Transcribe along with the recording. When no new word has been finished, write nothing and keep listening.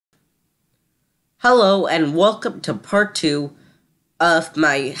Hello and welcome to part 2 of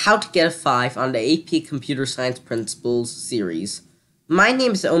my How to Get a 5 on the AP Computer Science Principles series. My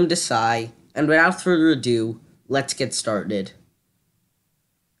name is Om Desai, and without further ado, let's get started.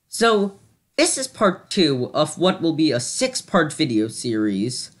 So, this is part 2 of what will be a 6-part video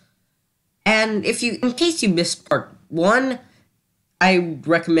series. And in case you missed part 1, I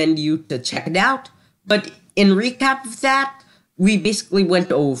recommend you to check it out. But in recap of that, we basically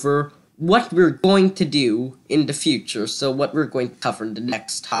went over what we're going to do in the future, so what we're going to cover in the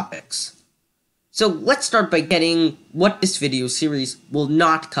next topics. So let's start by getting what this video series will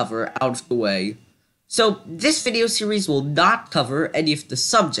not cover out of the way. So this video series will not cover any of the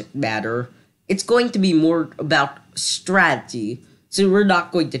subject matter. It's going to be more about strategy, so we're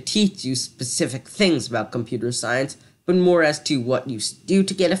not going to teach you specific things about computer science, but more as to what you do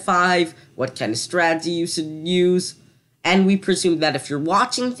to get a 5, what kind of strategy you should use, and we presume that if you're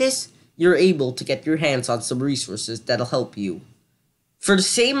watching this, you're able to get your hands on some resources that'll help you. For the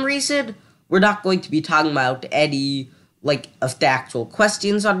same reason, we're not going to be talking about any, of the actual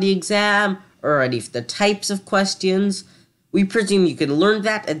questions on the exam, or any of the types of questions. We presume you can learn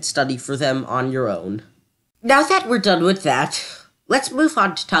that and study for them on your own. Now that we're done with that, let's move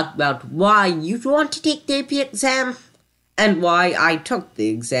on to talk about why you want to take the AP exam, and why I took the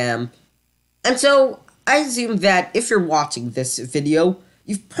exam. And so, I assume that if you're watching this video,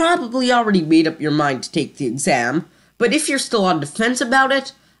 you've probably already made up your mind to take the exam, but if you're still on the fence about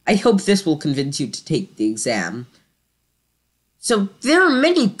it, I hope this will convince you to take the exam. So, there are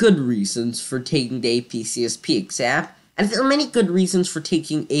many good reasons for taking the APCSP exam, and there are many good reasons for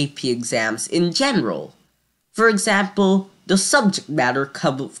taking AP exams in general. For example, the subject matter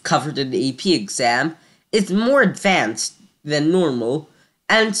covered in the AP exam is more advanced than normal,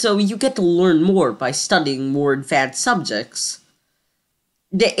 and so you get to learn more by studying more advanced subjects.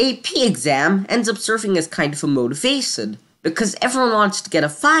 The AP exam ends up serving as kind of a motivation, because everyone wants to get a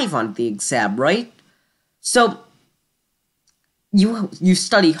 5 on the exam, right? So, you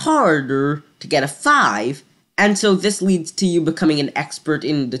study harder to get a 5, and so this leads to you becoming an expert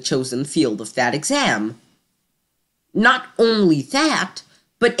in the chosen field of that exam. Not only that,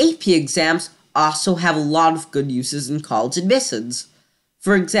 but AP exams also have a lot of good uses in college admissions.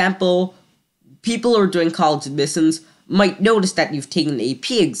 For example, people who are doing college admissions might notice that you've taken an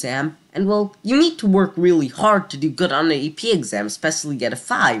AP exam, and well, you need to work really hard to do good on an AP exam, especially get a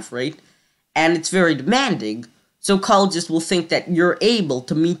 5, right? And it's very demanding, so colleges will think that you're able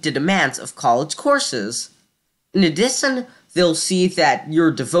to meet the demands of college courses. In addition, they'll see that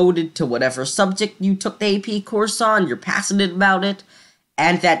you're devoted to whatever subject you took the AP course on, you're passionate about it,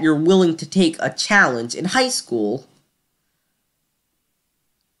 and that you're willing to take a challenge in high school.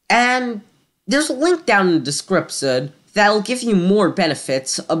 And there's a link down in the description that'll give you more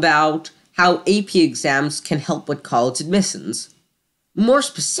benefits about how AP exams can help with college admissions. More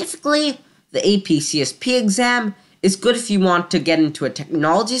specifically, the APCSP exam is good if you want to get into a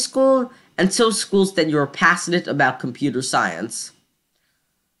technology school, and so schools that you're passionate about computer science.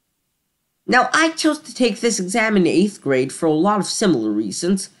 Now, I chose to take this exam in 8th grade for a lot of similar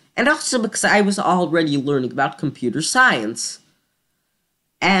reasons, and also because I was already learning about computer science.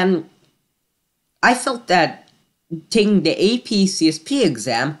 And I felt that taking the APCSP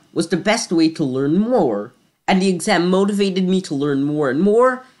exam was the best way to learn more, and the exam motivated me to learn more and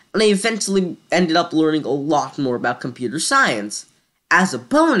more, and I eventually ended up learning a lot more about computer science. As a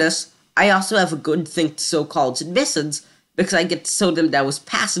bonus, I also have a good thing to show college admissions, because I get to show them that I was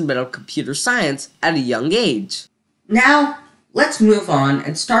passionate about computer science at a young age. Now, let's move on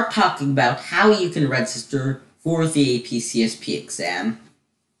and start talking about how you can register for the APCSP exam.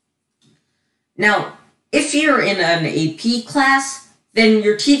 Now, if you're in an AP class, then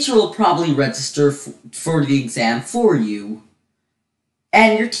your teacher will probably register for the exam for you.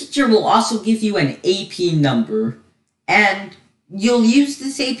 And your teacher will also give you an AP number, and you'll use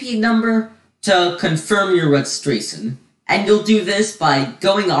this AP number to confirm your registration. And you'll do this by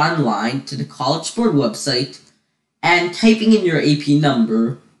going online to the College Board website and typing in your AP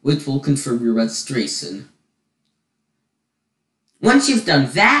number, which will confirm your registration. Once you've done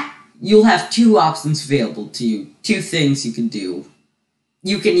that, you'll have 2 options available to you. 2 things you can do.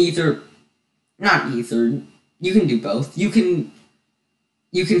 You can you can do both. You can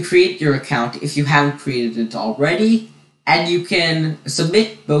create your account if you haven't created it already, and you can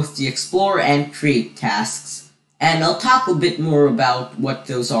submit both the Explore and Create tasks, and I'll talk a bit more about what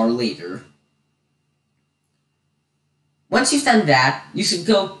those are later. Once you've done that, you should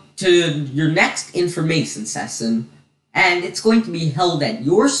go to your next information session, and it's going to be held at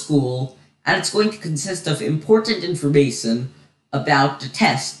your school, and it's going to consist of important information about the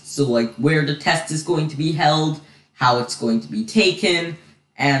tests So like where the test is going to be held, how it's going to be taken,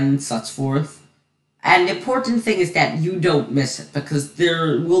 and such forth. And the important thing is that you don't miss it, because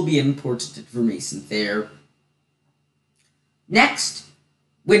there will be important information there. Next,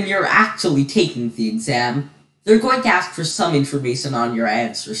 when you're actually taking the exam, they're going to ask for some information on your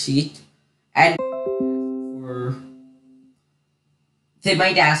answer sheet, and they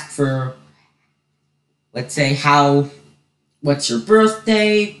might ask for, let's say, what's your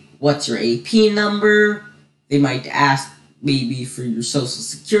birthday, what's your AP number. They might ask maybe for your social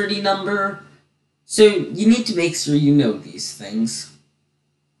security number. So you need to make sure you know these things.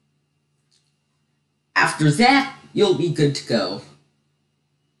 After that, you'll be good to go.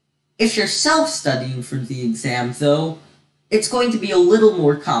 If you're self-studying for the exam, though, it's going to be a little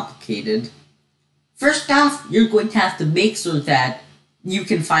more complicated. First off, you're going to have to make sure that you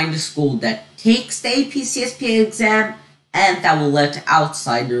can find a school that takes the APCSP exam and that will let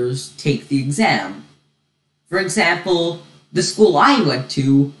outsiders take the exam. For example, the school I went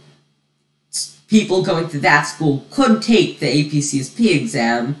to, people going to that school could take the APCSP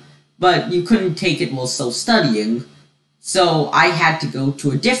exam, but you couldn't take it while still studying, so I had to go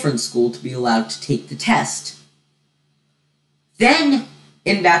to a different school to be allowed to take the test. Then,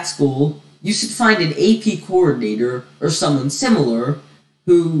 in that school, you should find an AP coordinator or someone similar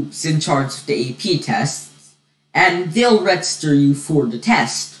who's in charge of the AP tests, and they'll register you for the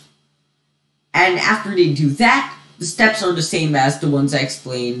test. And after they do that, the steps are the same as the ones I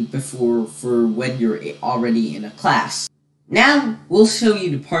explained before for when you're already in a class. Now, we'll show you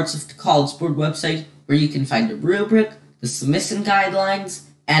the parts of the College Board website where you can find the rubric, the submission guidelines,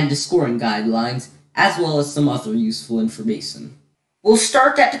 and the scoring guidelines, as well as some other useful information. We'll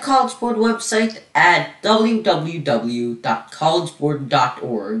start at the College Board website at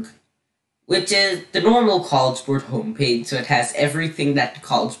www.collegeboard.org, which is the normal College Board homepage, so it has everything that the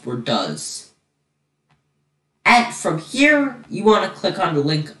College Board does. And from here, you want to click on the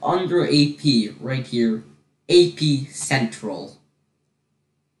link under AP, right here, AP Central.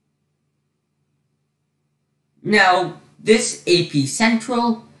 Now, this AP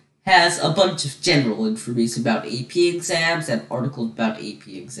Central has a bunch of general information about AP exams and articles about AP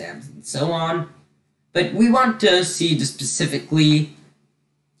exams and so on, but we want to see the specifically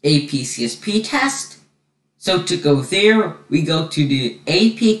APCSP test. So to go there, we go to the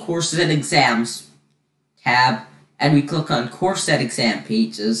AP Courses and Exams tab, and we click on Course and Exam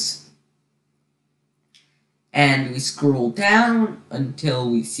Pages. And we scroll down until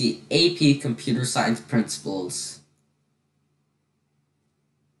we see AP Computer Science Principles.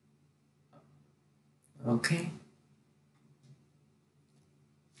 Okay.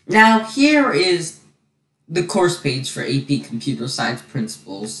 Now here is the course page for AP Computer Science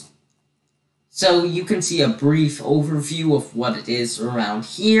Principles. So you can see a brief overview of what it is around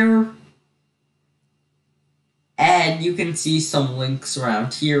here. And you can see some links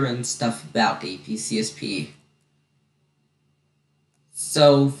around here and stuff about APCSP.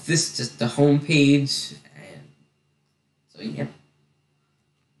 So this is just the home page, and so yeah.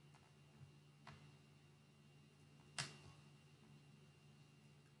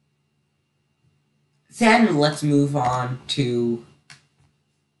 Then let's move on to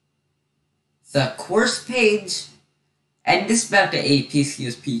the course page, and this is about the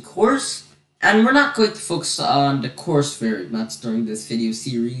APCSP course. And we're not going to focus on the course very much during this video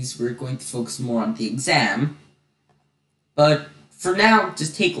series. We're going to focus more on the exam. But for now,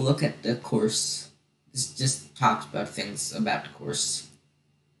 just take a look at the course. This just talks about things about the course.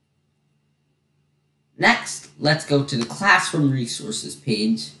 Next, let's go to the Classroom Resources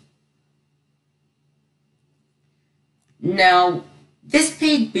page. Now, this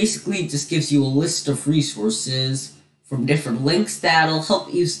page basically just gives you a list of resources from different links that'll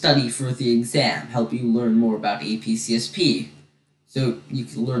help you study for the exam, help you learn more about APCSP. So you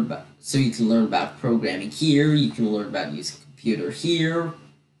can learn about programming here, you can learn about using a computer here,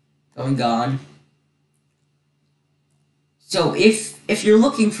 going on. So if you're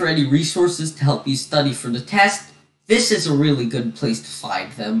looking for any resources to help you study for the test, this is a really good place to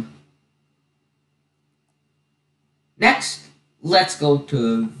find them. Next, let's go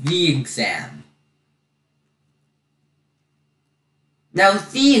to the exam. Now,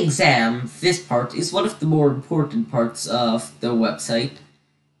 the exam, this part, is one of the more important parts of the website,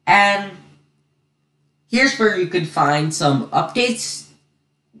 and here's where you can find some updates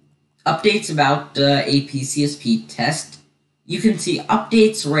about the APCSP test. You can see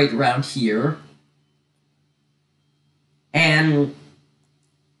updates right around here, and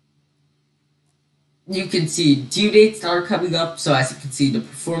you can see due dates that are coming up. So as you can see, the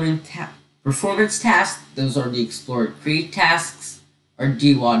performance tasks, those are the explore and create tasks, are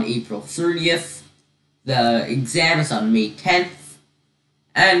due on April 30th. The exam is on May 10th.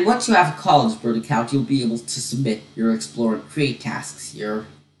 And once you have a College Board account, you'll be able to submit your Explore and Create tasks here.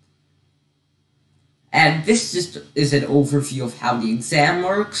 And this just is an overview of how the exam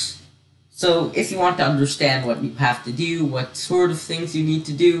works. So if you want to understand what you have to do, what sort of things you need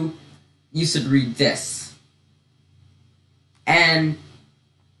to do, you should read this. And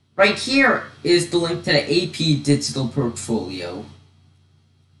right here is the link to the AP Digital Portfolio.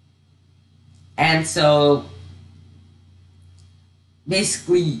 And so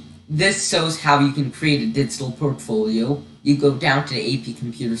basically this shows how you can create a digital portfolio. You go down to the AP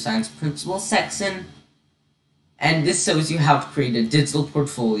Computer Science Principles section, and this shows you how to create a digital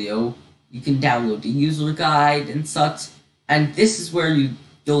portfolio. You can download the user guide and such, and this is where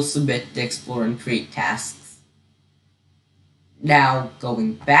you'll submit the Explore and Create tasks. Now,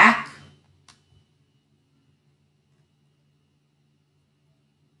 going back,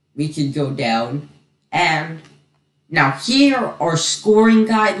 we can go down, and now here are scoring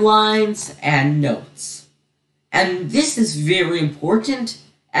guidelines and notes. And this is very important,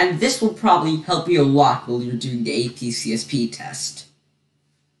 and this will probably help you a lot while you're doing the APCSP test.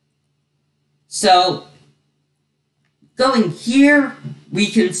 So, going here, we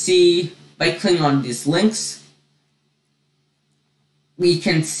can see, by clicking on these links, we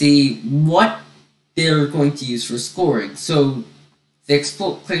can see what they're going to use for scoring. So,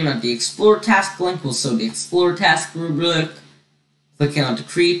 clicking on the Explore task link will show the Explore task rubric. Clicking on the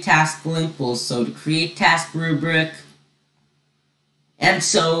Create task link will show the Create task rubric. And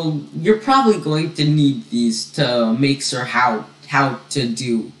so, you're probably going to need these to make sure how to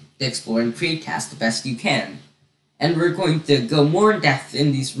do the Explore and Create task the best you can. And we're going to go more in depth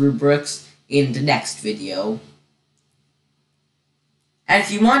in these rubrics in the next video. And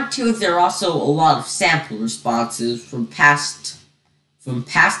if you want to, there are also a lot of sample responses from past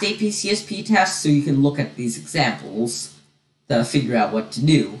APCSP tests, so you can look at these examples to figure out what to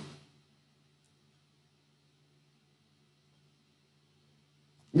do.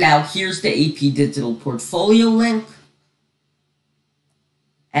 Now, here's the AP Digital Portfolio link.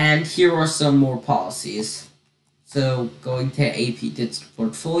 And here are some more policies. So, going to AP Digital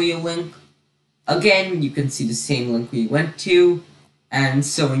Portfolio link. Again, you can see the same link we went to, and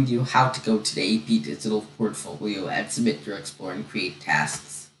showing you how to go to the AP Digital Portfolio and submit your Explore and Create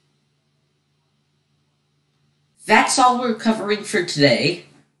tasks. That's all we're covering for today.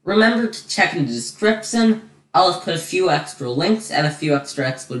 Remember to check in the description. I'll have put a few extra links and a few extra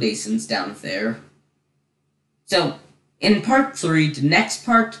explanations down there. So, in part 3, the next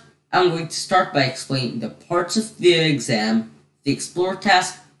part, I'm going to start by explaining the parts of the exam, the Explore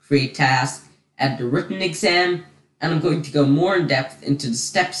task, Create task, and the written exam, and I'm going to go more in depth into the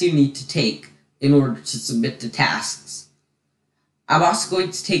steps you need to take in order to submit the tasks. I'm also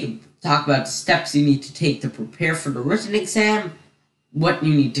going to talk about the steps you need to take to prepare for the written exam, what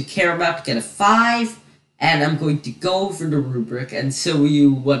you need to care about to get a 5, and I'm going to go over the rubric and show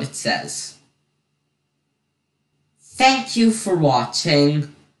you what it says. Thank you for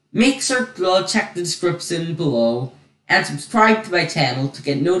watching. Make sure to check the description below and subscribe to my channel to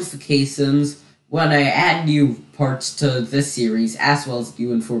get notifications when I add new parts to this series as well as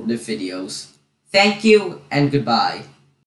new informative videos. Thank you and goodbye.